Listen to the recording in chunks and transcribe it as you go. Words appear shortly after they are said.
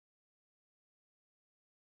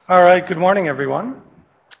All right, good morning, everyone.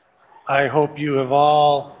 I hope you have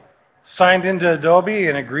all signed into Adobe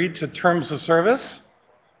and agreed to terms of service,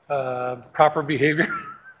 proper behavior,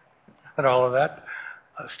 and all of that.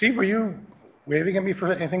 Steve, were you waving at me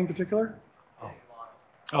for anything in particular?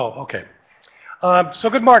 Oh, okay. So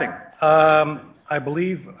good morning. I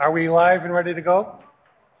believe, are we live and ready to go?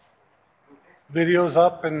 Video's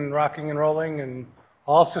up and rocking and rolling and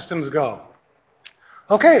all systems go.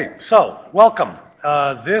 Okay, so welcome.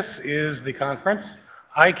 This is the conference,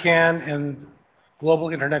 ICANN and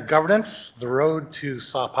Global Internet Governance, the road to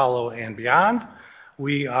Sao Paulo and beyond.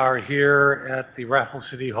 We are here at the Raffles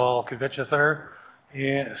City Hall Convention Center,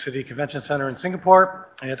 City Convention Center in Singapore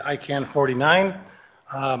at ICANN 49.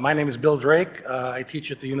 My name is Bill Drake. I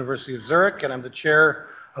teach at the University of Zurich, and I'm the chair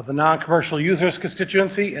of the Non-Commercial Users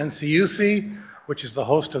Constituency, NCUC, which is the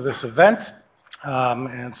host of this event.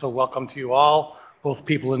 And so welcome to you all, both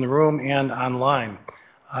people in the room and online.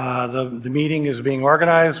 The meeting is being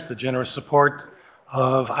organized with the generous support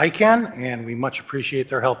of ICANN, and we much appreciate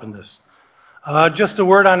their help in this. Just a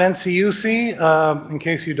word on NCUC, in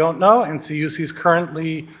case you don't know, NCUC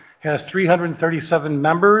currently has 337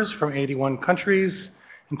 members from 81 countries,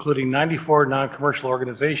 including 94 non-commercial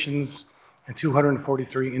organizations and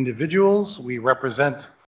 243 individuals. We represent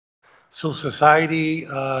civil society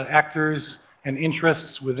actors and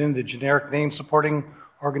interests within the generic name supporting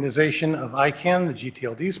organization of ICANN, the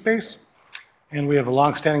GTLD space. And we have a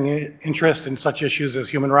longstanding interest in such issues as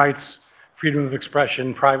human rights, freedom of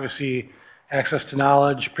expression, privacy, access to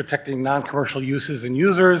knowledge, protecting non-commercial uses and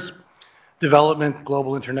users, development,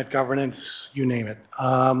 global internet governance, you name it.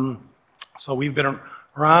 So we've been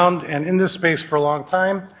around and in this space for a long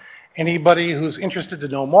time. Anybody who's interested to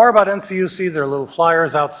know more about NCUC, there are little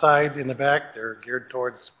flyers outside in the back. They're geared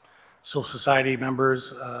towards civil society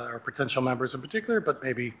members or potential members in particular, but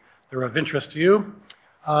maybe they're of interest to you.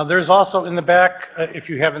 There's also in the back, if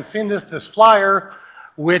you haven't seen this flyer,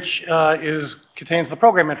 which contains the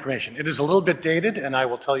program information. It is a little bit dated, and I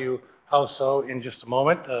will tell you how so in just a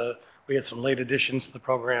moment. We had some late additions to the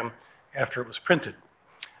program after it was printed.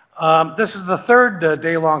 This is the third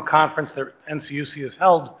day-long conference that NCUC has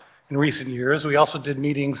held in recent years. We also did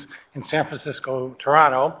meetings in San Francisco,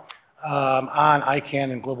 Toronto, on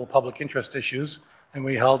ICANN and global public interest issues, and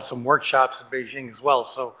we held some workshops in Beijing as well.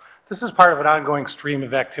 So this is part of an ongoing stream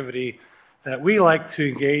of activity that we like to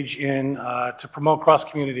engage in to promote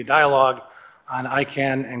cross-community dialogue on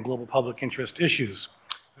ICANN and global public interest issues.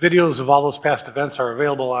 Videos of all those past events are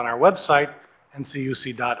available on our website,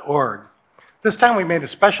 ncuc.org. This time we made a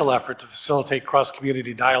special effort to facilitate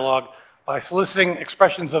cross-community dialogue by soliciting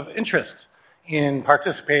expressions of interest in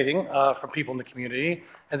participating from people in the community,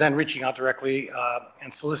 and then reaching out directly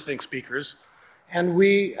and soliciting speakers. And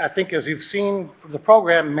we, I think as you've seen from the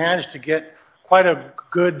program, managed to get quite a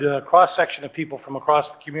good cross-section of people from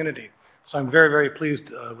across the community. So I'm very, very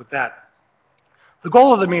pleased with that. The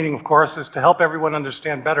goal of the meeting, of course, is to help everyone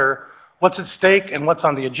understand better what's at stake and what's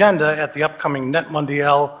on the agenda at the upcoming Net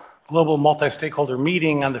Mundial Global Multi-Stakeholder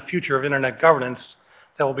Meeting on the Future of Internet Governance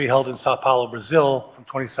that will be held in Sao Paulo, Brazil from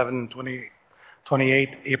 27 to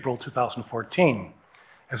 28 April 2014.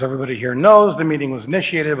 As everybody here knows, the meeting was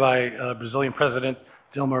initiated by Brazilian President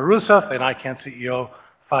Dilma Rousseff and ICANN CEO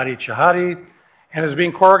Fadi Chahati, and is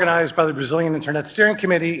being co-organized by the Brazilian Internet Steering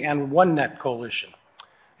Committee and OneNet Coalition.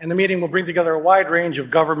 And the meeting will bring together a wide range of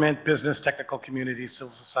government, business, technical communities,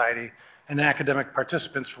 civil society, and academic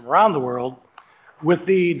participants from around the world with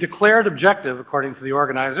the declared objective, according to the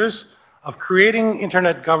organizers, of creating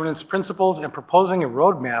internet governance principles and proposing a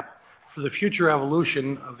roadmap for the future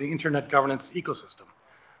evolution of the internet governance ecosystem.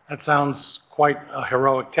 That sounds quite a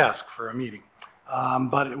heroic task for a meeting,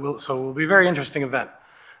 but it will be a very interesting event.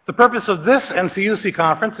 The purpose of this NCUC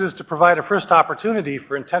conference is to provide a first opportunity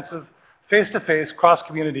for intensive face-to-face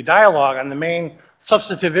cross-community dialogue on the main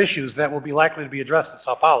substantive issues that will be likely to be addressed in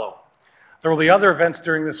Sao Paulo. There will be other events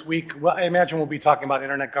during this week. Well, I imagine we'll be talking about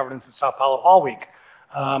internet governance in Sao Paulo all week.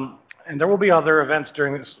 And there will be other events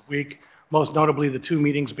during this week, most notably the two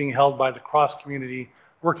meetings being held by the Cross-Community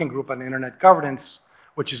Working Group on Internet Governance,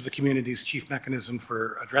 which is the community's chief mechanism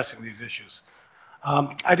for addressing these issues.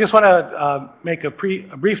 I just want to make a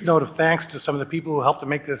brief note of thanks to some of the people who helped to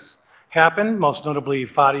make this happen, most notably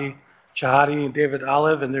Fadi Chahati and David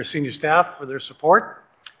Olive and their senior staff for their support,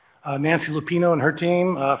 Nancy Lupino and her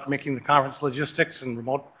team for making the conference logistics and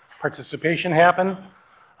remote participation happen.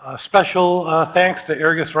 Special thanks to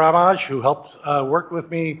Ergis Ramaj, who helped work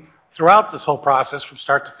with me throughout this whole process from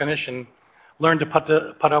start to finish and learned to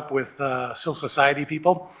put up with civil society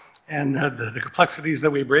people and the complexities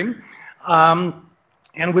that we bring.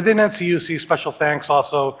 And within NCUC, special thanks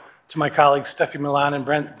also to my colleagues Steffi Milan and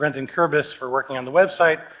Brendan Kurbis for working on the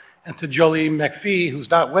website, and to Jolie McPhee, who's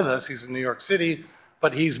not with us, he's in New York City,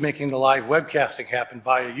 but he's making the live webcasting happen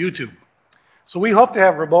via YouTube. So we hope to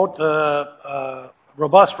have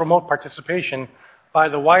robust remote participation by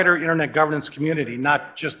the wider internet governance community,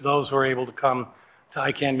 not just those who are able to come to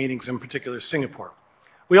ICANN meetings, in particular Singapore.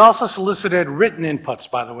 We also solicited written inputs,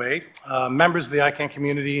 by the way. Members of the ICANN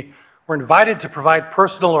community were invited to provide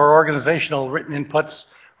personal or organizational written inputs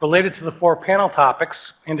related to the 4 panel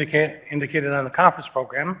topics indicated on the conference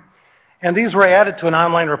program. And these were added to an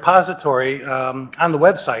online repository on the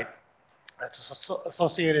website that's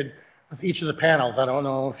associated with each of the panels. I don't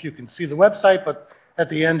know if you can see the website, but at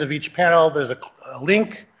the end of each panel, there's a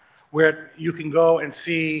link where you can go and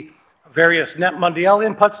see various NetMondial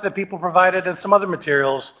inputs that people provided and some other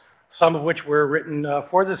materials, some of which were written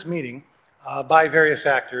for this meeting by various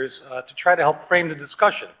actors to try to help frame the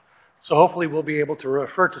discussion. So hopefully we'll be able to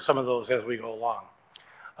refer to some of those as we go along.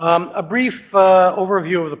 A brief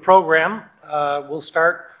overview of the program. We'll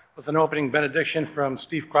start with an opening benediction from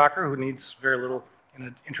Steve Crocker, who needs very little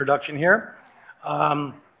introduction here.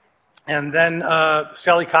 And then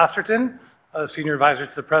Sally Costerton, Senior Advisor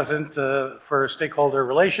to the President for Stakeholder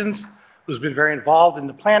Relations, who's been very involved in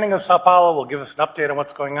the planning of Sao Paulo, will give us an update on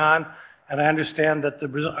what's going on. And I understand that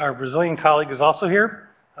our Brazilian colleague is also here,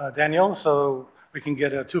 Daniel, so we can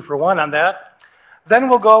get a 2-for-1 on that. Then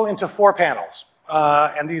we'll go into 4 panels.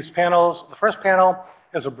 And these panels, the first panel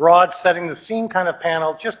is a broad setting the scene kind of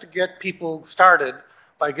panel just to get people started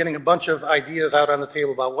by getting a bunch of ideas out on the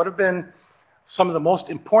table about what have been some of the most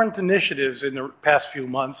important initiatives in the past few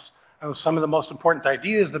months, and some of the most important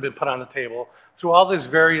ideas that have been put on the table through all these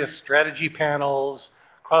various strategy panels,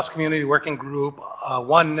 cross-community working group,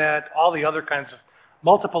 OneNet, all the other kinds of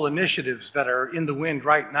multiple initiatives that are in the wind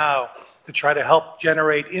right now to try to help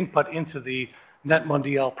generate input into the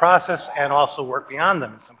NetMondial process and also work beyond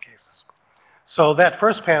them in some cases. So that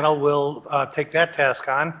first panel will take that task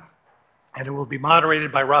on, and it will be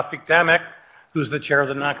moderated by Rafik Damek, who's the chair of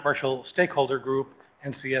the Non-Commercial Stakeholder Group,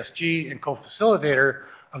 NCSG, and co-facilitator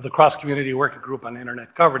of the Cross-Community Working Group on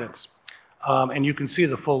Internet Governance. And you can see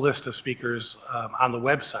the full list of speakers on the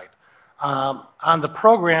website. On the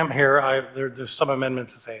program here, there's some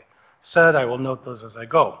amendments as I said. I will note those as I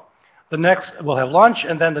go. The next, we'll have lunch,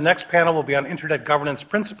 and then the next panel will be on Internet Governance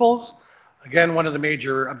Principles. Again, one of the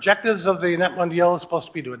major objectives of the NetMondial is supposed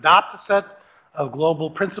to be to adopt a set of global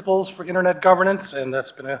principles for Internet governance, and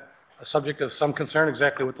that's been a subject of some concern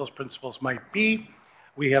exactly what those principles might be.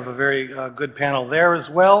 We have a very good panel there as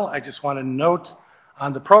well. I just want to note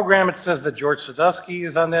on the program it says that George Sadowski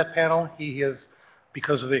is on that panel. He has,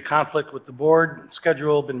 because of a conflict with the board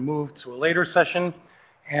schedule, been moved to a later session,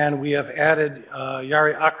 and we have added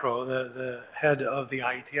Yari Akro, the head of the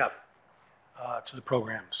IETF, to the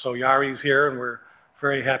program. So Yari's here, and we're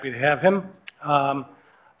very happy to have him.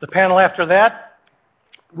 The panel after that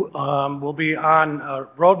will be on a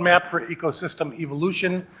roadmap for ecosystem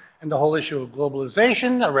evolution and the whole issue of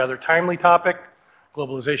globalization, a rather timely topic,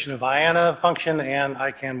 globalization of IANA function and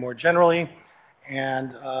ICANN more generally.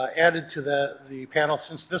 And added to the panel,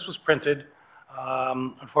 since this was printed,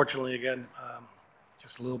 unfortunately again,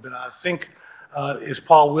 just a little bit out of sync, is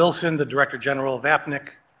Paul Wilson, the Director General of APNIC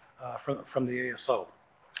from the ASO.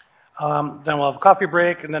 Then we'll have a coffee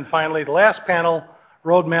break, and then finally the last panel,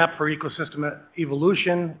 Roadmap for Ecosystem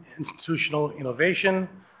Evolution, Institutional Innovation.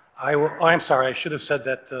 I'm sorry, I should have said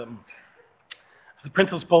that the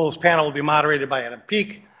Principles panel will be moderated by Adam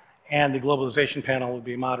Peake, and the Globalization panel will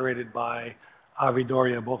be moderated by Avi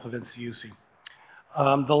Doria, both of NCUC.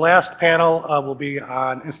 The last panel will be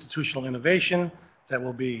on Institutional Innovation, that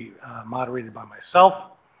will be moderated by myself,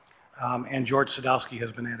 and George Sadowski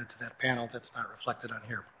has been added to that panel. That's not reflected on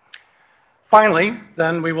here. Finally,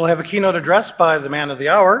 then we will have a keynote address by the man of the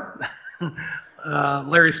hour,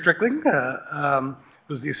 Larry Strickling,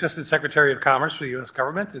 who's the Assistant Secretary of Commerce for the U.S.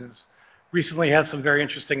 government and has recently had some very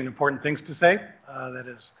interesting and important things to say that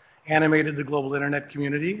has animated the global internet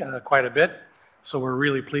community quite a bit. So we're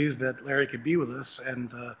really pleased that Larry could be with us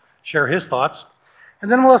and share his thoughts.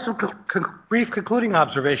 And then we'll have some brief concluding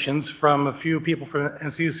observations from a few people from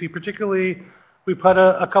NCUC, particularly we put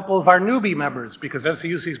a couple of our newbie members because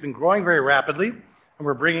NCUC has been growing very rapidly, and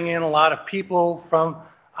we're bringing in a lot of people from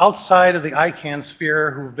outside of the ICANN sphere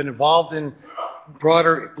who've been involved in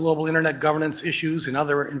broader global internet governance issues in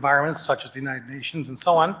other environments such as the United Nations and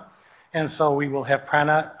so on. And so we will have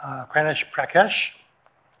Pranesh Prakesh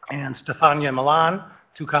and Stefania Milan,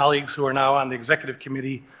 2 colleagues who are now on the executive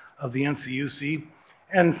committee of the NCUC.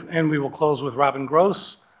 And we will close with Robin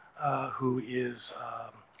Gross, who is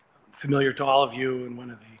familiar to all of you and one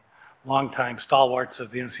of the longtime stalwarts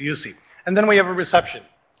of the NCUC. And then we have a reception,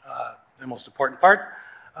 the most important part.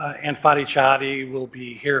 And Fadi Chahdi will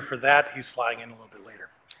be here for that. He's flying in a little bit later.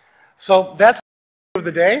 So that's of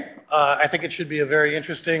the day. I think it should be a very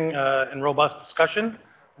interesting and robust discussion.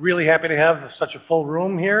 Really happy to have such a full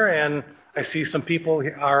room here, and I see some people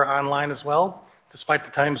are online as well, despite the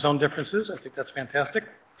time zone differences. I think that's fantastic.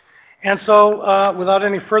 And so, without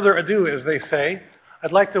any further ado, as they say,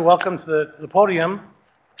 I'd like to welcome to the podium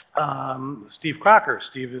Steve Crocker.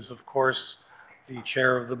 Steve is, of course, the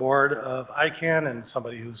chair of the board of ICANN and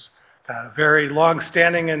somebody who's got a very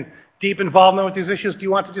long-standing and deep involvement with these issues. Do you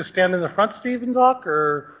want to just stand in the front, Steve, and talk,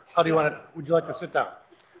 or how do you want to, would you like to sit down?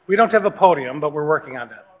 We don't have a podium, but we're working on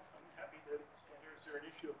that. I'm happy to stand here. Is there an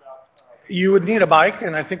issue about... You would need a mic,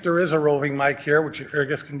 and I think there is a roving mic here, which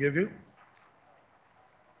Fergus can give you.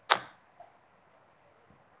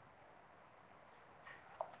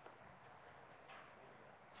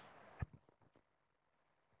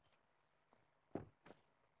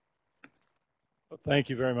 Thank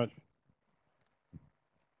you very much.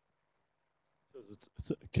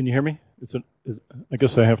 Can you hear me? I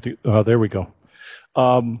guess I have to, there we go.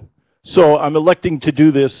 So I'm electing to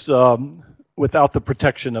do this without the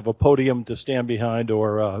protection of a podium to stand behind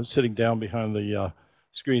or sitting down behind the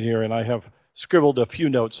screen here, and I have scribbled a few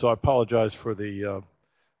notes, so I apologize for the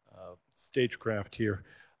stagecraft here.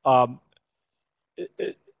 I'm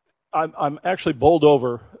actually bowled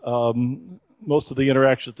over. Most of the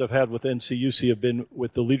interactions I've had with NCUC have been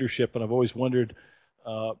with the leadership, and I've always wondered,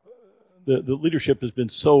 the leadership has been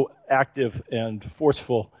so active and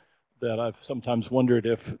forceful that I've sometimes wondered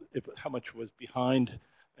if how much was behind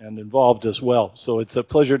and involved as well. So it's a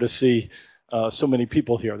pleasure to see so many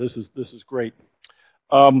people here. This is great.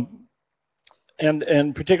 And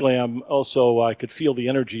particularly I could feel the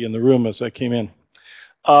energy in the room as I came in.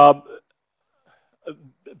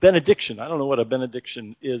 Benediction. I don't know what a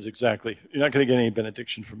benediction is exactly. You're not going to get any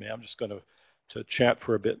benediction from me. I'm just going to chat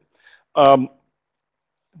for a bit.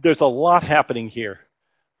 There's a lot happening here.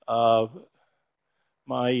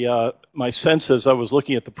 My sense as I was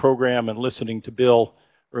looking at the program and listening to Bill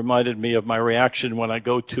reminded me of my reaction when I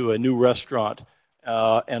go to a new restaurant.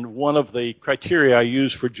 And one of the criteria I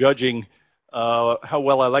use for judging how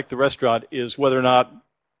well I like the restaurant is whether or not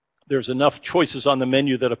there's enough choices on the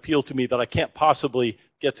menu that appeal to me that I can't possibly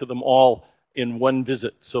get to them all in one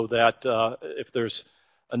visit, so that if there's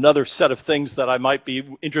another set of things that I might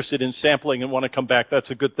be interested in sampling and want to come back,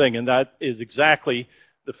 that's a good thing. And that is exactly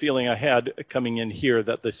the feeling I had coming in here,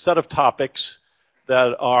 that the set of topics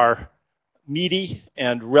that are meaty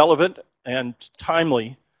and relevant and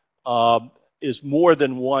timely is more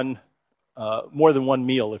than one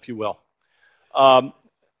meal, if you will.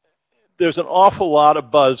 There's an awful lot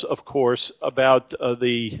of buzz, of course, about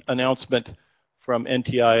the announcement from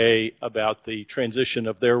NTIA about the transition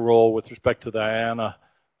of their role with respect to the IANA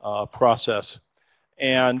process.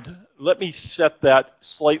 And let me set that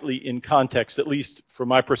slightly in context, at least from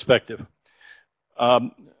my perspective.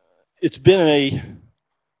 It's been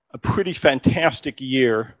a pretty fantastic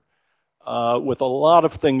year with a lot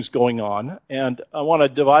of things going on, and I want to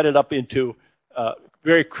divide it up into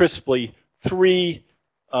very crisply three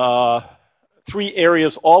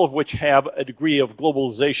areas, all of which have a degree of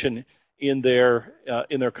globalization in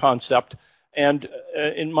their concept. And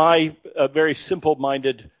in my very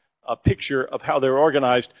simple-minded picture of how they're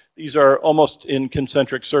organized, these are almost in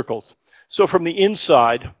concentric circles. So from the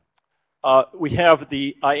inside, we have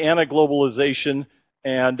the IANA globalization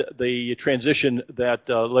and the transition that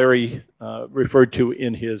Larry referred to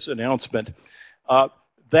in his announcement.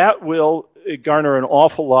 That will garner an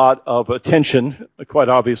awful lot of attention, quite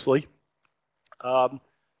obviously.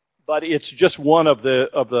 But it's just one of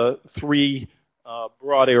the three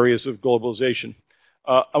broad areas of globalization.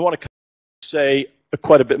 I want to say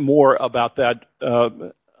quite a bit more about that,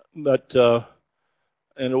 and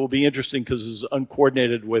it will be interesting because it's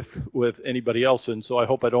uncoordinated with anybody else, and so I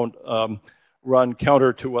hope I don't run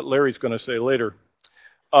counter to what Larry's going to say later.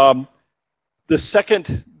 The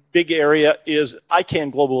second big area is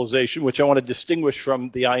ICANN globalization, which I want to distinguish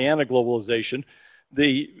from the IANA globalization.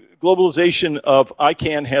 The globalization of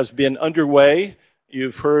ICANN has been underway.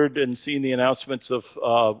 You've heard and seen the announcements of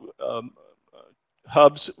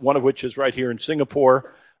hubs, one of which is right here in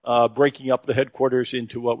Singapore, breaking up the headquarters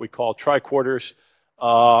into what we call tri-quarters,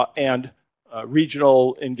 and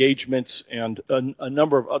regional engagements and a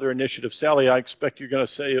number of other initiatives. Sally, I expect you're going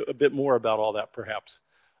to say a bit more about all that, perhaps.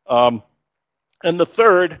 And the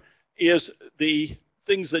third is the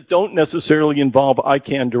things that don't necessarily involve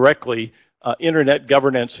ICANN directly, internet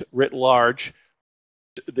governance writ large,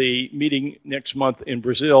 the meeting next month in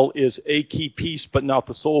Brazil is a key piece, but not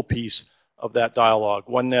the sole piece of that dialogue,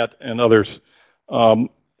 OneNet and others.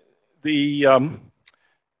 The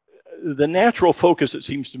natural focus, it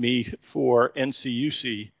seems to me, for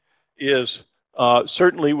NCUC is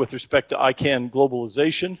certainly with respect to ICANN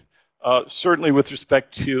globalization, certainly with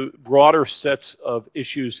respect to broader sets of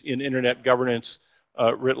issues in internet governance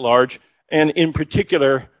writ large, and in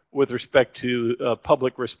particular with respect to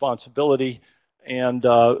public responsibility. And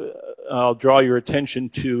I'll draw your attention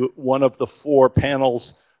to one of the 4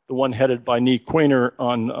 panels, the one headed by Nee Quainer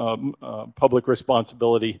on public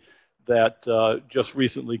responsibility, that just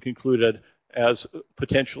recently concluded as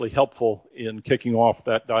potentially helpful in kicking off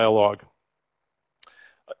that dialogue.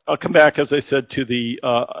 I'll come back, as I said, to the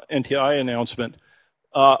NTI announcement.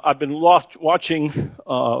 I've been watching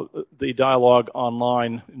the dialogue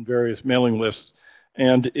online in various mailing lists,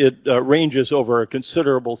 and it ranges over a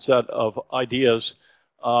considerable set of ideas.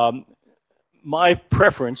 My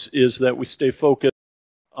preference is that we stay focused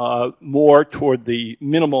more toward the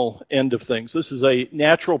minimal end of things. This is a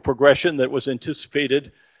natural progression that was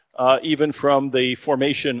anticipated even from the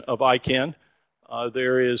formation of ICANN.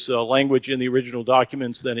 There is language in the original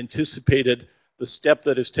documents that anticipated the step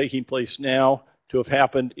that is taking place now to have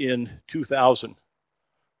happened in 2000,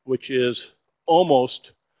 which is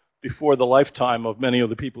almost before the lifetime of many of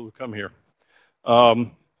the people who come here. I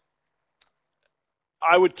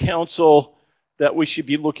would counsel that we should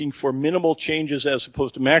be looking for minimal changes as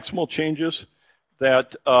opposed to maximal changes,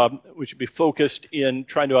 that we should be focused in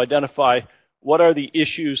trying to identify what are the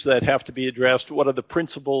issues that have to be addressed, what are the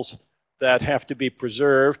principles that have to be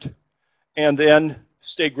preserved, and then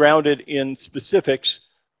stay grounded in specifics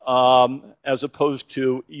as opposed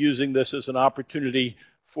to using this as an opportunity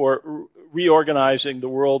for reorganizing the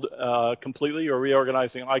world completely or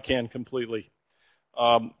reorganizing ICANN completely.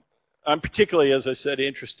 I'm particularly, as I said,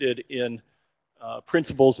 interested in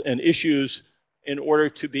principles and issues in order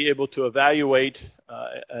to be able to evaluate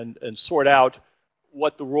and sort out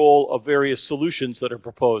what the role of various solutions that are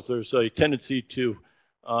proposed. There's a tendency to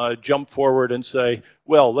jump forward and say,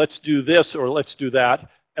 well, let's do this or let's do that.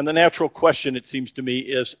 And the natural question, it seems to me,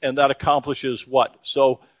 is, and that accomplishes what?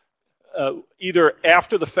 So either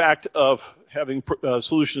after the fact of having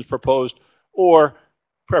solutions proposed, or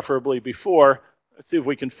preferably before, let's see if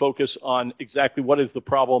we can focus on exactly what is the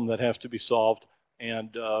problem that has to be solved,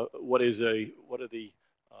 and what are the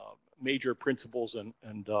major principles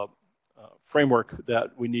and framework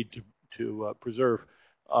that we need to preserve.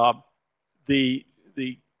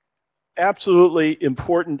 The absolutely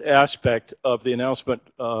important aspect of the announcement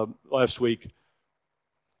last week,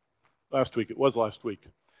 it was last week,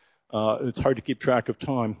 it's hard to keep track of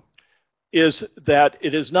time, is that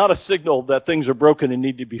it is not a signal that things are broken and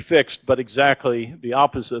need to be fixed, but exactly the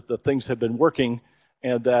opposite, that things have been working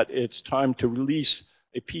and that it's time to release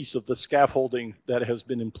a piece of the scaffolding that has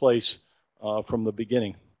been in place from the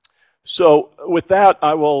beginning. So with that,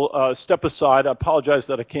 I will step aside. I apologize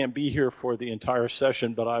that I can't be here for the entire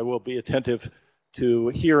session, but I will be attentive to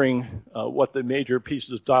hearing what the major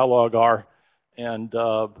pieces of dialogue are, and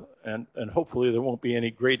hopefully there won't be any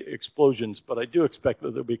great explosions, but I do expect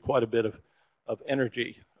that there'll be quite a bit of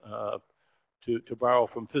energy. To borrow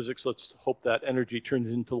from physics, let's hope that energy turns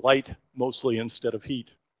into light mostly instead of heat.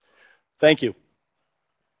 Thank you.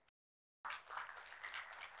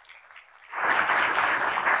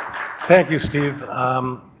 Thank you, Steve.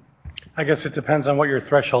 I guess it depends on what your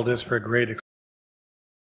threshold is for a great explosion.